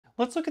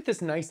Let's look at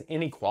this nice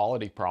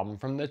inequality problem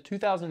from the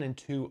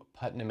 2002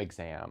 Putnam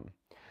exam.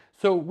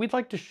 So we'd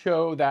like to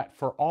show that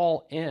for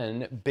all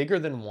n bigger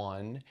than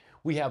 1,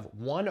 we have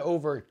 1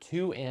 over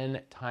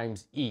 2n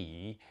times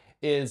e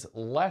is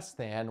less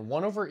than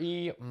 1 over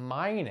e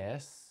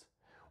minus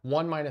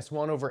 1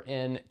 over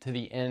n to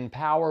the n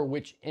power,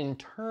 which in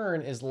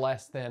turn is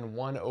less than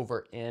 1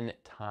 over n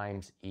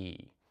times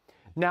e.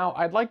 Now,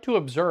 I'd like to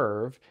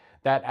observe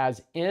that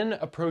as n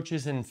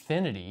approaches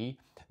infinity,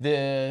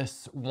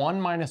 this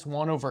 1 minus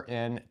 1 over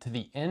n to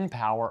the n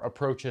power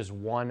approaches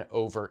 1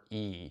 over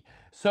e.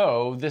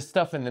 So this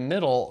stuff in the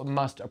middle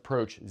must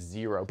approach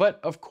 0. But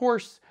of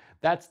course,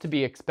 that's to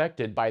be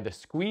expected by the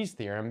squeeze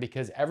theorem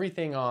because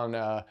everything on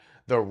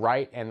the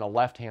right and the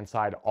left-hand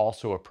side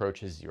also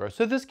approaches 0.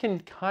 So this can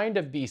kind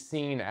of be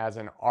seen as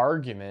an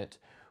argument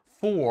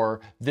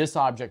for this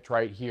object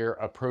right here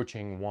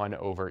approaching 1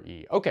 over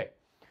e. Okay,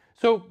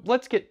 so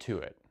let's get to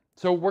it.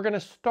 So we're going to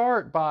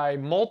start by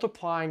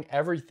multiplying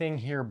everything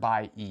here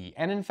by e.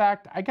 And in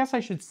fact, I guess I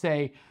should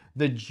say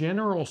the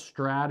general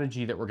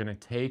strategy that we're going to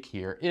take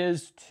here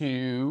is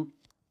to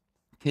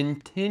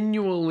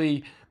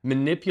continually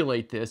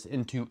manipulate this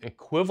into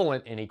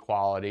equivalent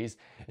inequalities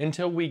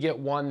until we get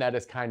one that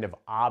is kind of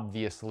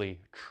obviously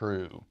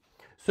true.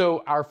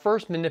 So our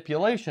first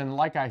manipulation,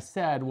 like I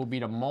said, will be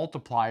to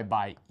multiply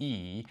by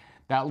e.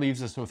 That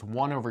leaves us with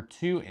 1 over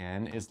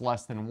 2n is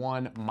less than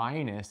 1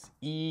 minus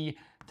e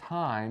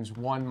times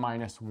 1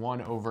 minus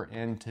 1 over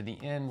n to the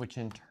n, which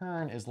in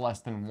turn is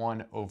less than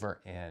 1 over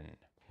n.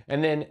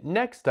 And then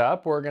next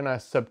up, we're going to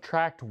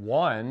subtract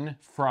 1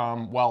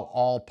 from, well,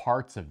 all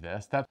parts of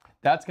this.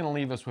 That's going to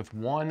leave us with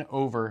 1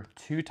 over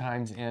 2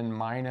 times n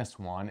minus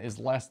 1 is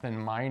less than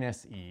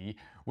minus e,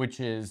 which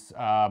is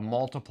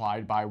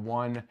multiplied by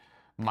 1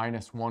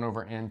 minus 1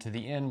 over n to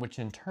the n, which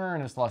in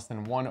turn is less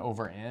than 1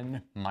 over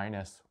n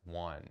minus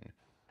 1.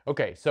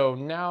 Okay, so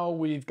now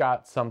we've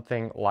got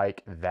something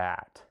like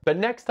that. But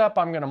next up,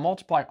 I'm going to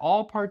multiply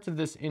all parts of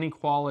this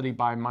inequality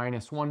by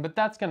minus 1, but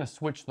that's going to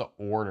switch the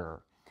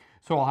order.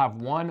 So I'll have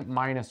 1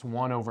 minus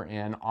 1 over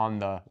n on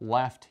the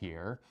left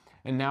here,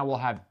 and now we'll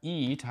have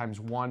e times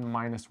 1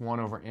 minus 1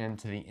 over n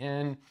to the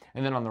n,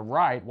 and then on the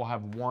right, we'll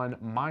have 1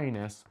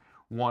 minus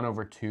 1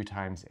 over 2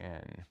 times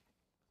n.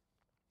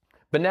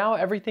 But now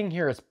everything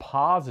here is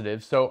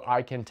positive, so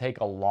I can take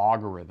a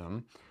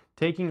logarithm.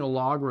 Taking a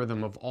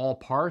logarithm of all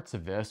parts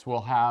of this,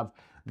 we'll have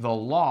the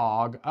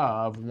log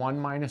of 1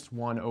 minus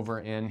 1 over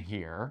n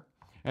here.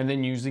 And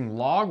then using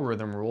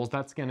logarithm rules,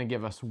 that's going to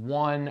give us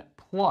 1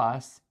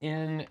 plus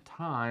n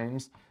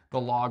times the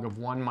log of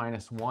 1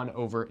 minus 1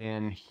 over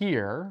n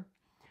here.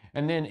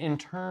 And then in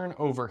turn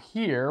over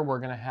here, we're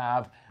going to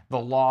have the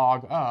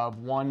log of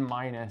 1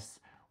 minus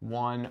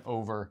 1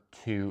 over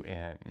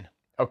 2n.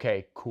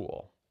 Okay,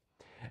 cool.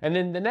 And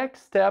then the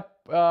next step,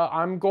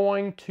 I'm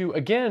going to,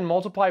 again,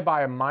 multiply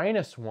by a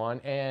minus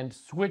 1 and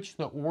switch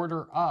the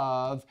order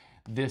of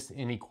this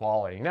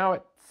inequality. Now,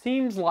 it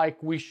seems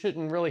like we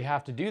shouldn't really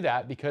have to do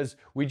that because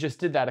we just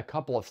did that a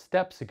couple of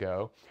steps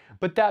ago.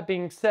 But that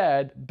being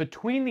said,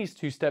 between these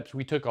two steps,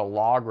 we took a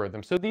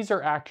logarithm. So these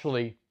are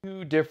actually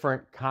two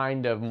different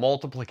kind of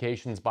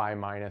multiplications by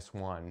minus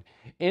 1.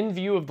 In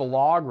view of the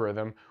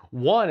logarithm,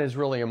 1 is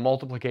really a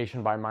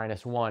multiplication by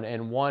minus 1,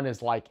 and 1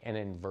 is like an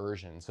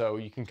inversion. So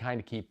you can kind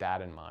of keep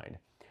that in mind.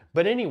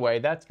 But anyway,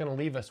 that's going to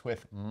leave us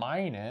with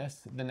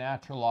minus the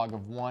natural log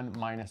of 1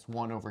 minus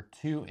 1 over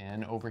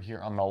 2n over here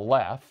on the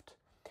left.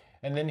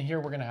 And then here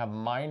we're going to have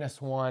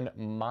minus 1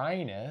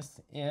 minus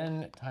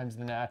n times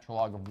the natural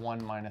log of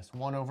 1 minus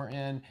 1 over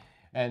n.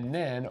 And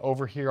then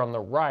over here on the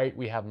right,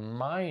 we have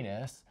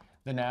minus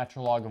the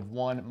natural log of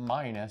 1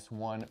 minus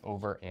 1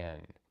 over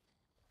n.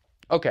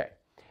 Okay,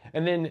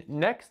 and then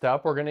next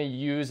up, we're going to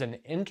use an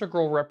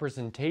integral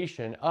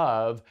representation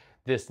of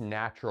this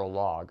natural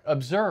log.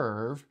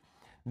 Observe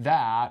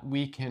that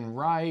we can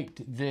write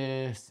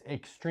this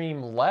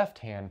extreme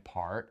left-hand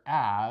part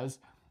as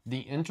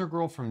the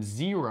integral from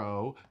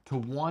 0 to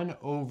 1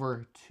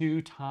 over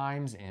 2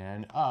 times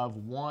n of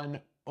 1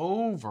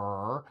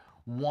 over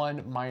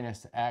 1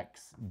 minus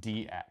x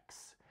dx.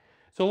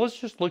 So let's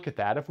just look at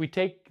that. If we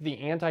take the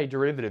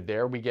antiderivative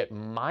there, we get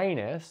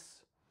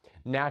minus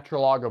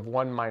natural log of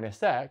 1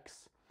 minus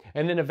x,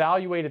 and then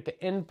evaluate at the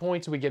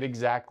endpoints, we get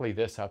exactly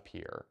this up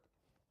here.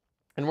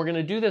 And we're going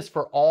to do this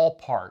for all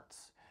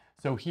parts.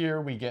 So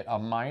here we get a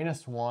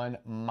minus 1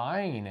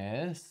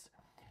 minus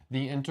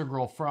the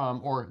integral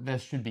from, or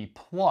this should be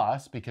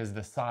plus because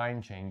the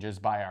sign changes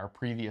by our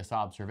previous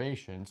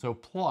observation. So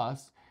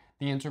plus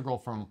the integral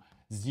from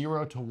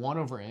 0 to 1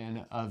 over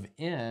n of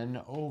n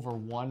over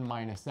 1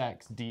 minus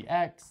x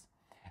dx.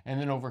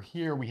 And then over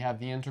here we have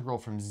the integral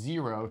from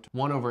 0 to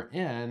 1 over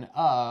n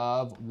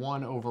of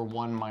 1 over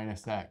 1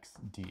 minus x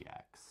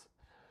dx.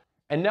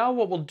 And now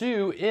what we'll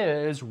do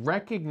is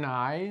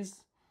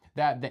recognize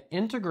that the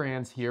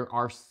integrands here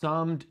are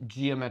summed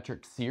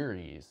geometric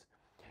series.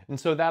 And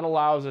so that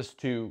allows us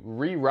to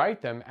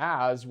rewrite them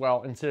as,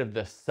 well, instead of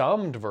the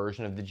summed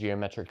version of the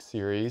geometric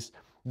series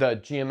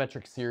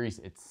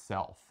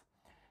itself.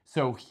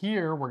 So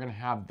here we're going to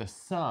have the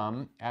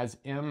sum as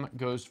m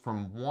goes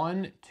from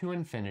 1 to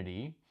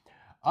infinity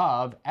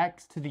of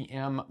x to the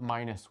m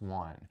minus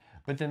 1.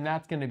 But then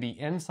that's going to be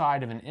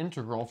inside of an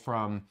integral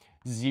from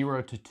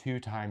 0 to 2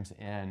 times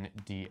n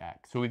dx.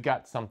 So we've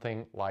got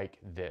something like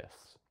this.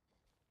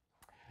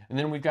 And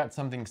then we've got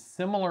something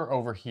similar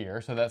over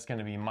here. So that's going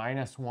to be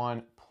minus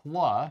 1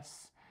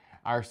 plus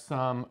our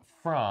sum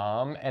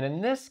from, and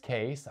in this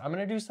case, I'm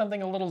going to do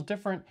something a little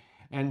different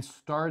and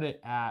start it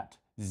at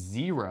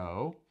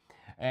 0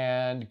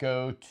 and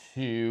go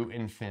to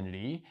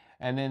infinity.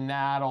 And then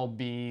that'll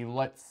be,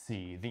 let's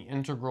see, the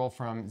integral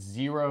from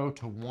 0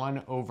 to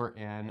 1 over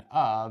n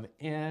of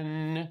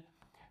n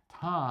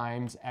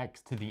times x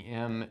to the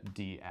m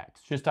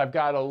dx. Just I've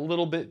got a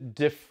little bit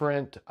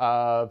different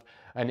of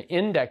an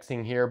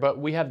indexing here, but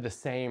we have the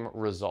same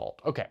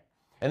result. Okay.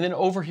 And then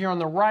over here on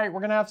the right, we're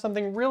going to have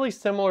something really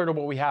similar to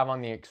what we have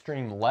on the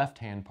extreme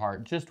left-hand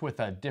part, just with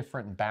a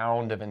different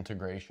bound of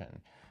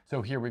integration.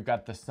 So here we've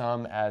got the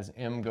sum as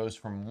m goes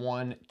from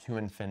 1 to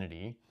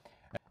infinity.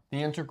 The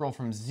integral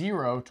from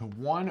 0 to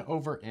 1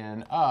 over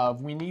n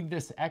of, we need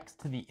this x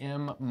to the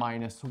m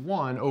minus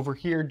 1 over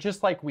here,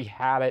 just like we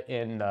had it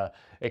in the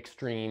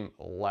extreme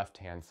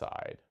left-hand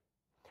side.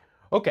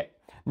 Okay,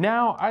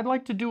 now I'd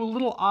like to do a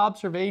little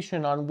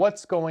observation on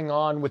what's going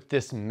on with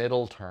this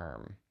middle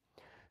term.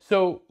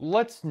 So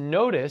let's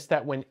notice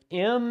that when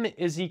m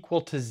is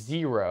equal to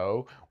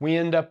 0, we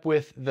end up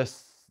with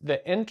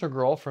the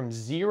integral from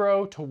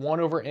 0 to 1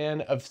 over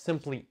n of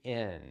simply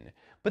n.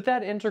 But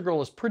that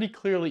integral is pretty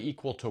clearly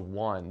equal to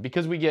 1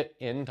 because we get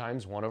n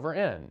times 1 over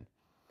n.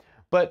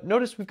 But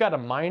notice we've got a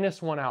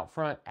minus 1 out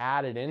front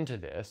added into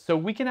this. So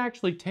we can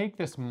actually take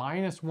this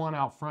minus 1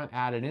 out front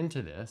added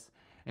into this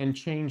and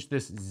change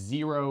this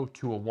 0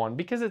 to a 1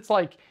 because it's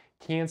like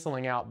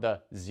canceling out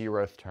the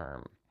 0th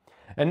term.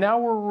 And now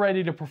we're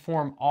ready to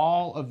perform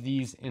all of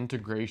these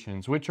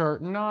integrations, which are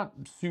not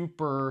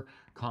super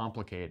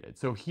complicated.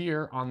 So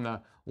here on the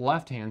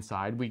left-hand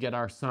side, we get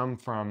our sum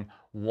from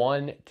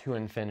 1 to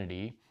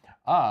infinity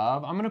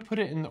of, I'm going to put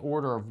it in the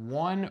order of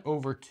 1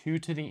 over 2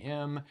 to the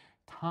m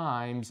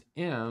times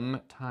n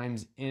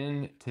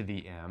to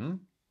the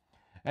m.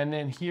 And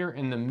then here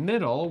in the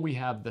middle, we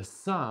have the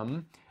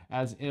sum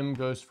as m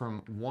goes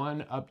from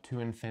 1 up to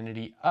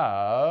infinity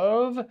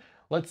of,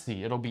 let's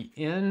see, it'll be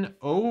n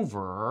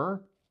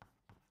over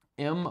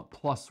m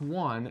plus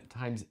 1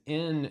 times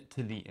n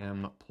to the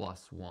m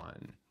plus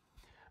 1.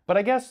 But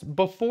I guess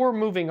before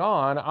moving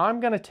on, I'm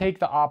going to take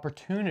the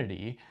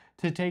opportunity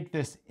to take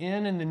this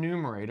n in the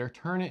numerator,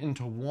 turn it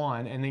into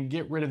 1, and then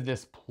get rid of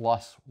this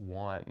plus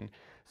 1.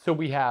 So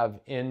we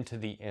have n to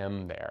the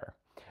m there.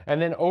 And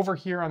then over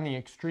here on the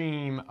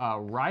extreme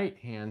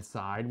right-hand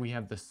side, we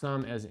have the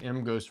sum as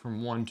m goes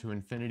from 1 to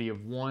infinity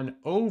of 1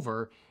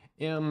 over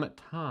m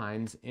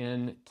times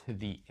n to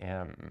the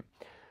m.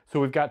 So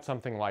we've got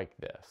something like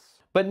this.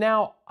 But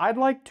now I'd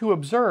like to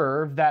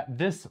observe that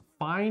this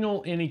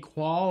final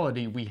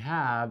inequality we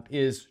have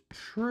is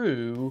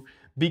true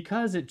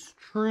because it's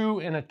true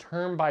in a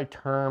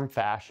term-by-term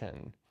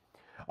fashion.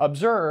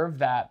 Observe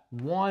that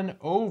 1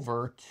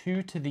 over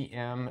 2 to the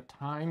m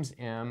times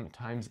n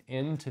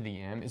to the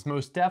m is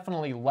most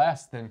definitely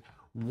less than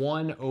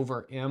 1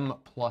 over m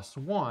plus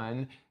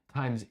 1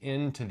 times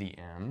n to the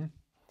m.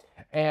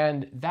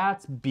 And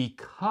that's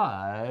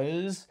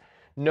because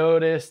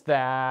notice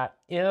that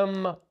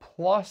m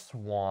plus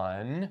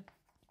 1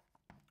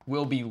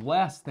 will be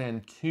less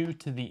than 2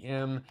 to the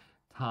m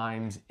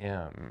times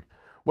m.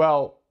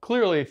 Well,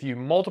 clearly if you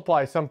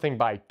multiply something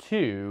by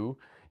 2,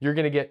 you're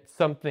going to get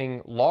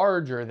something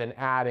larger than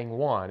adding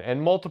 1.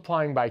 And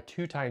multiplying by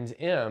 2 times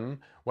m,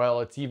 well,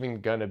 it's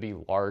even going to be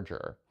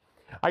larger.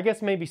 I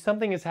guess maybe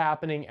something is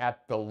happening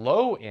at the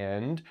low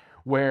end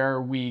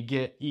where we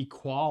get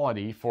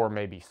equality for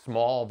maybe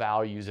small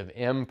values of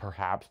m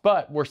perhaps,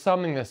 but we're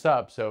summing this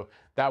up, so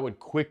that would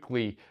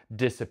quickly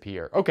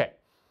disappear. Okay,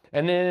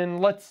 and then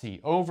let's see,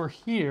 over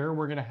here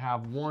we're going to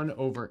have 1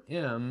 over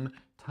m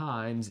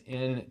times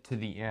n to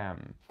the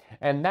m.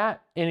 And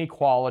that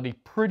inequality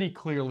pretty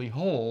clearly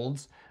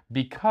holds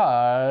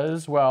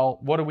because, well,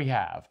 what do we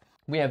have?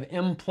 We have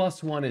m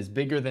plus 1 is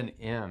bigger than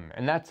m,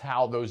 and that's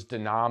how those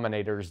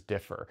denominators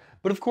differ.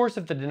 But of course,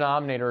 if the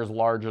denominator is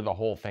larger, the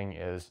whole thing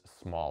is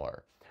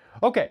smaller.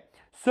 Okay,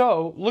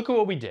 so look at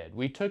what we did.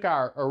 We took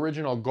our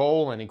original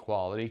goal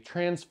inequality,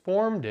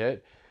 transformed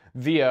it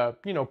via,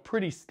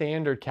 pretty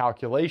standard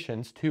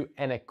calculations to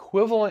an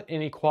equivalent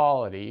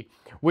inequality,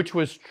 which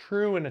was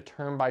true in a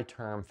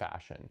term-by-term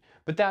fashion.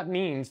 But that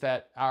means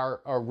that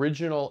our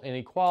original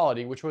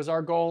inequality, which was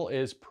our goal,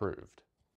 is proved.